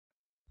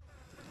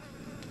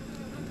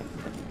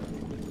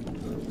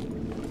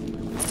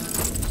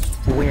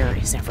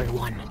is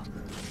everyone?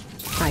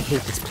 I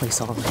hate this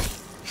place already.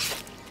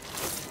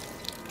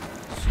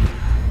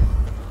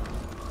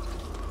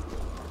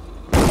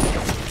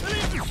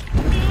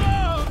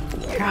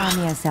 Calm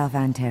yourself,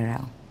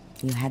 Antero.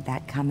 You had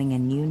that coming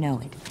and you know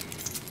it.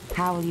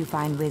 How will you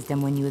find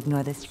wisdom when you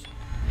ignore the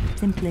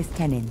simplest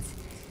tenets?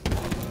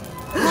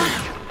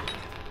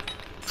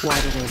 Why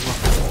do they look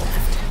like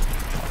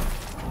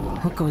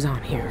that? What goes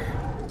on here?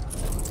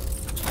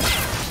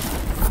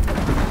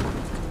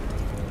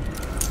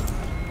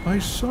 I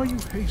saw you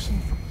hasten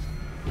from...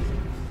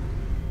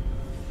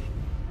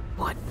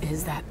 What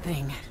is that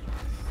thing?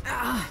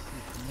 Ah,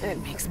 it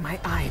makes my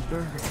eye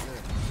burn.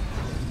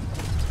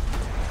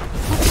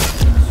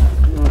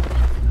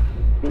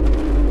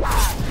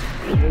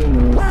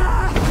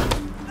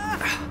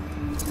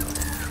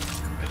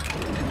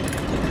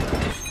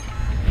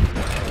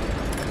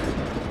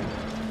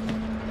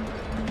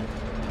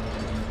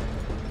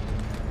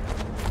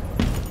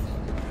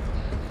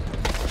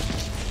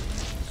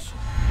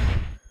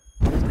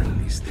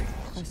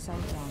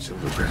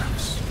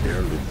 Silvergraphs,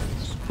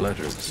 heirlooms,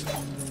 letters.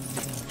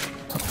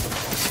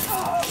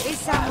 Is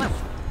someone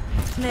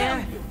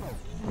there?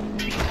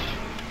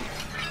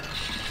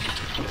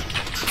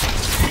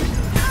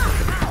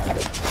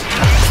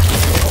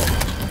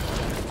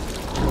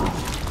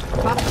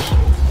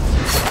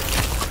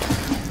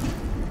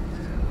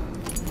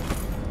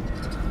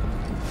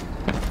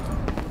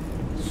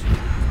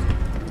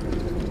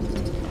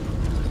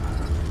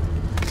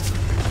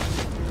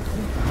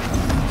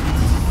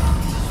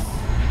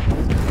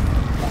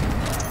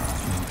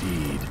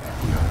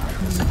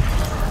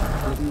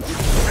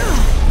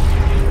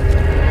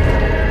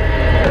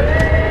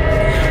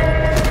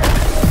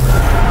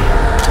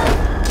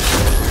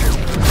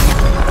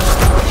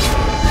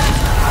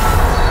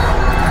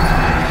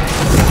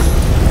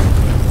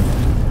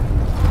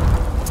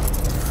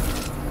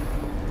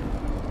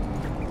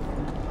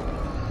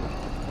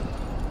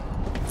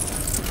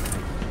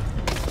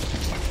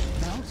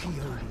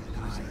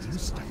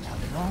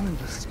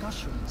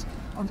 Discussions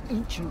on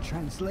ancient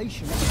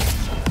translations.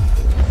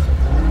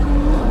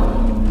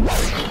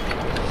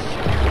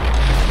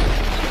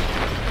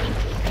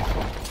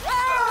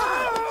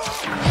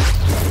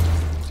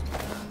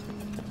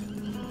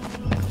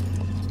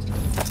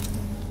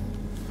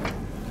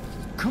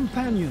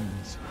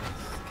 Companions,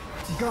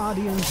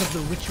 guardians of the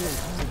ritual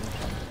horde,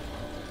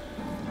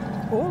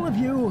 all of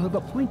you have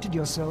appointed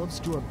yourselves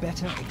to a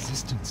better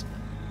existence,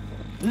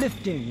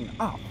 lifting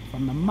up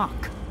from the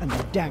muck and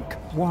the dank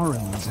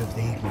warrens of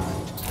the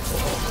ignorant.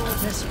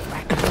 This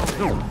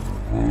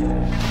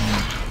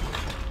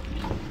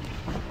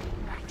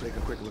Take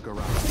a quick look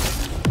around.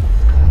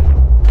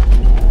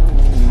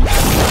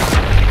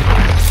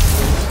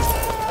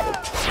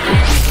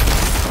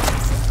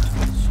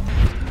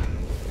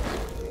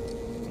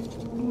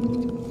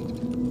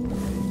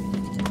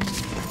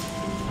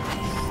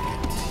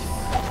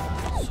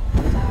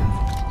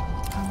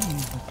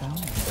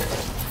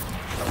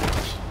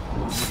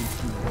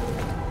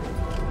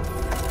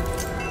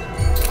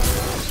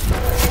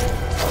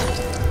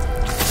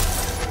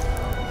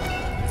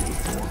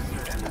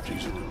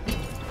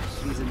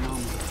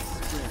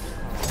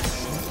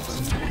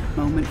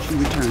 Moment she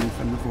returned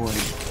from the void.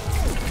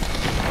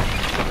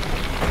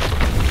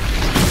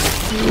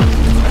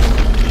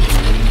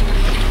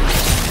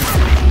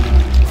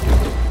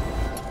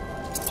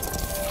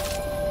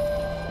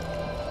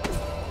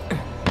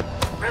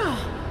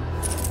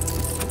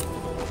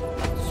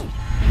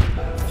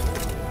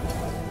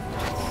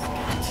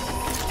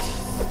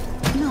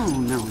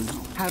 No.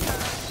 Have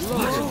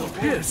What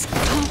is this?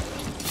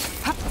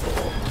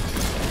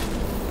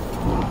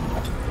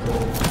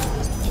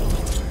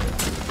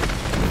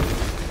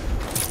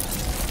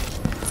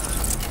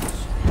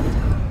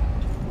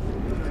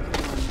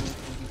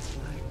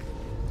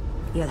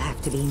 You'll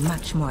have to be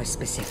much more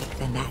specific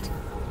than that.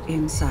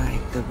 inside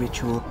the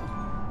ritual.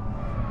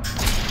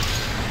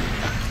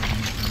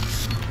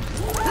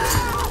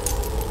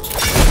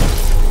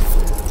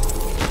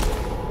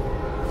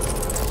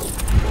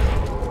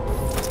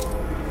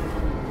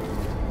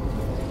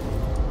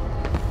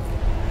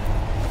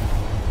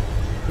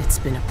 It's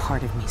been a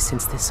part of me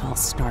since this all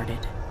started.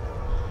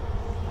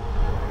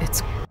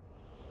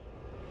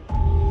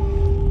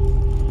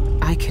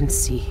 I can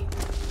see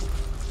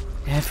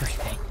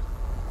everything.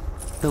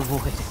 The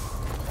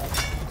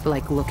void.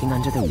 Like looking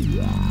under the...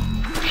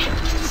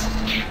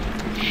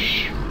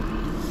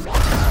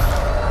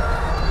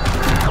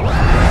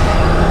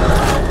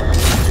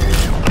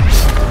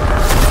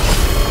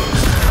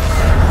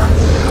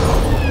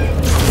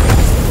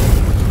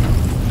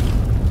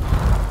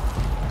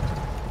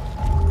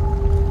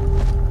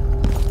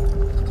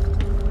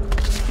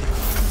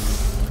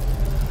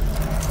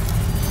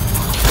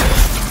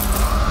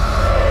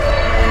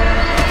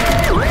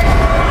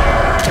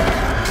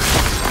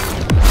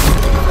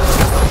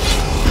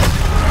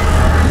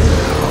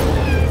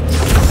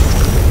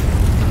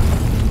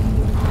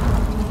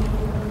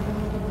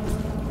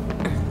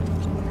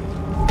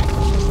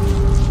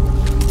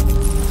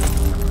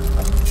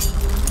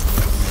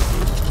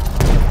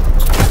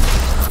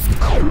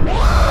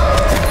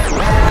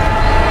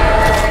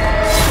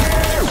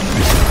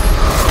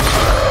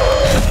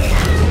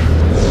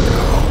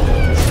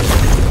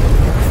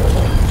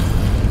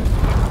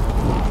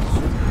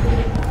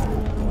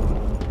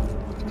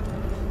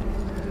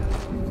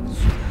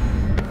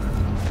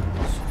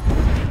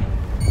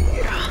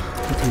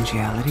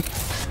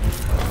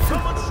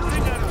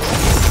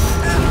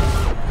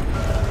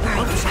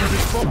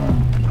 How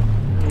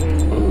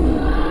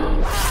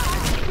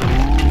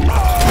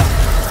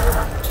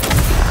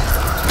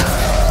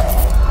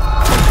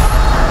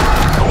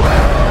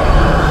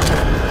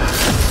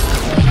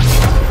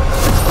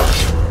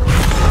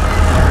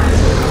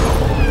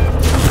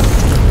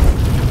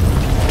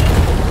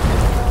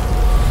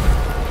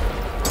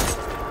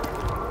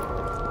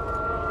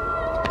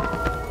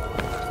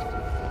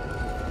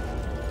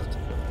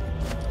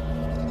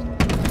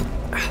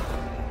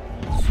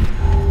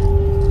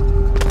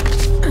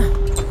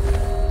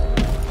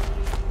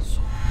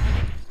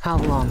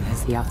long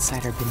has the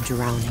outsider been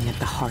drowning at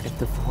the heart of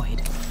the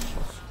void?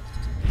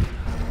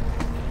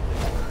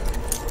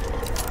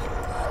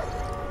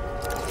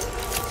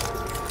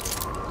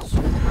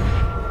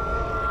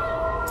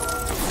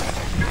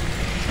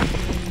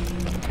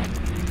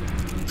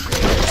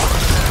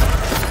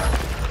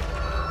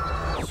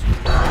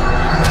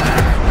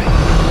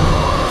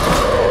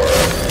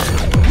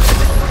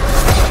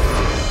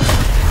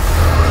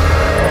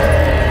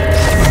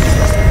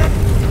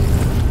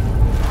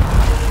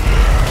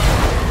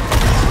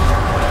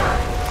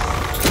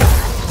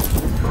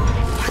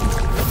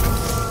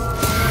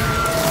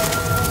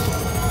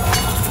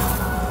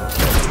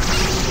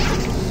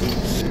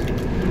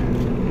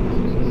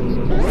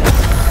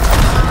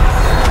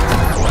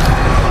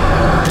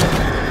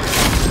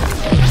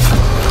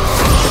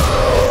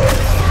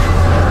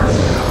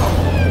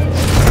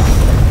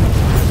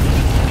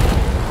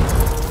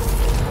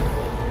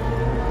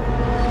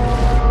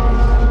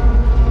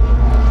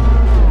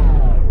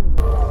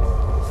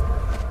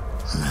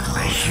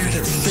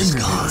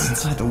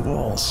 Inside the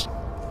walls.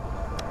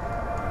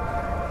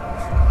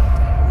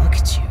 Look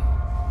at you.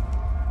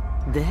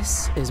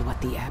 This is what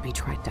the Abbey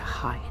tried to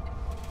hide.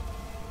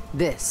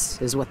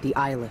 This is what the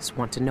eyeless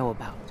want to know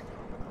about.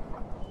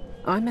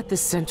 I'm at the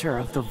center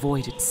of the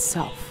void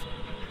itself.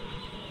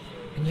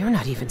 And you're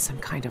not even some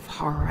kind of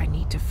horror I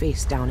need to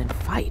face down and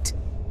fight.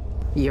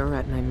 You're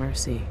at my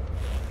mercy.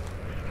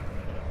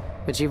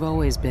 But you've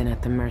always been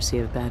at the mercy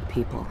of bad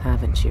people,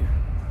 haven't you?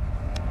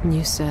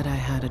 You said I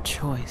had a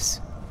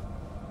choice.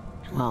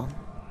 Well,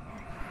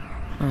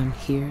 I'm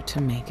here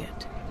to make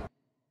it.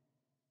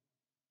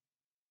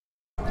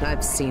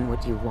 I've seen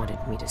what you wanted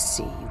me to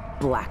see, you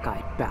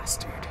black-eyed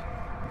bastard.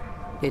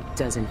 It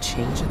doesn't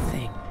change a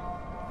thing.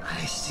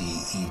 I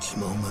see each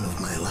moment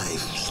of my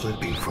life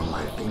slipping from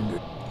my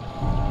fingers.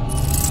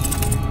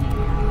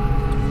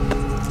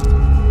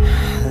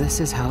 This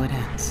is how it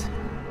ends.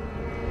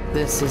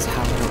 This is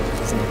how it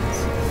always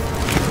ends.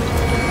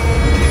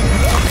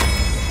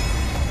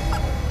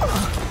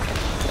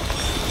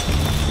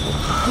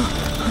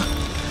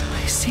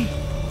 I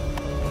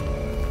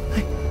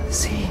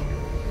see.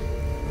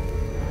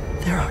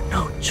 There are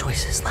no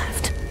choices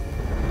left.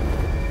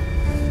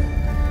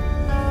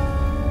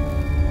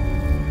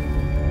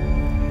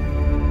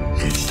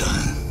 It's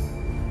done.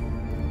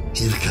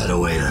 You've cut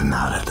away the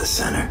knot at the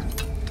center.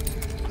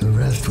 The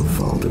rest will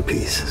fall to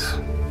pieces.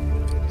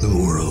 The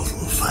world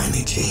will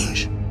finally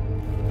change.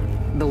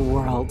 The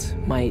world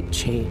might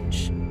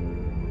change,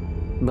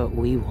 but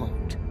we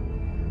won't.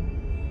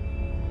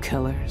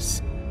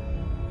 Killers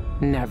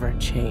never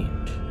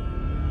change.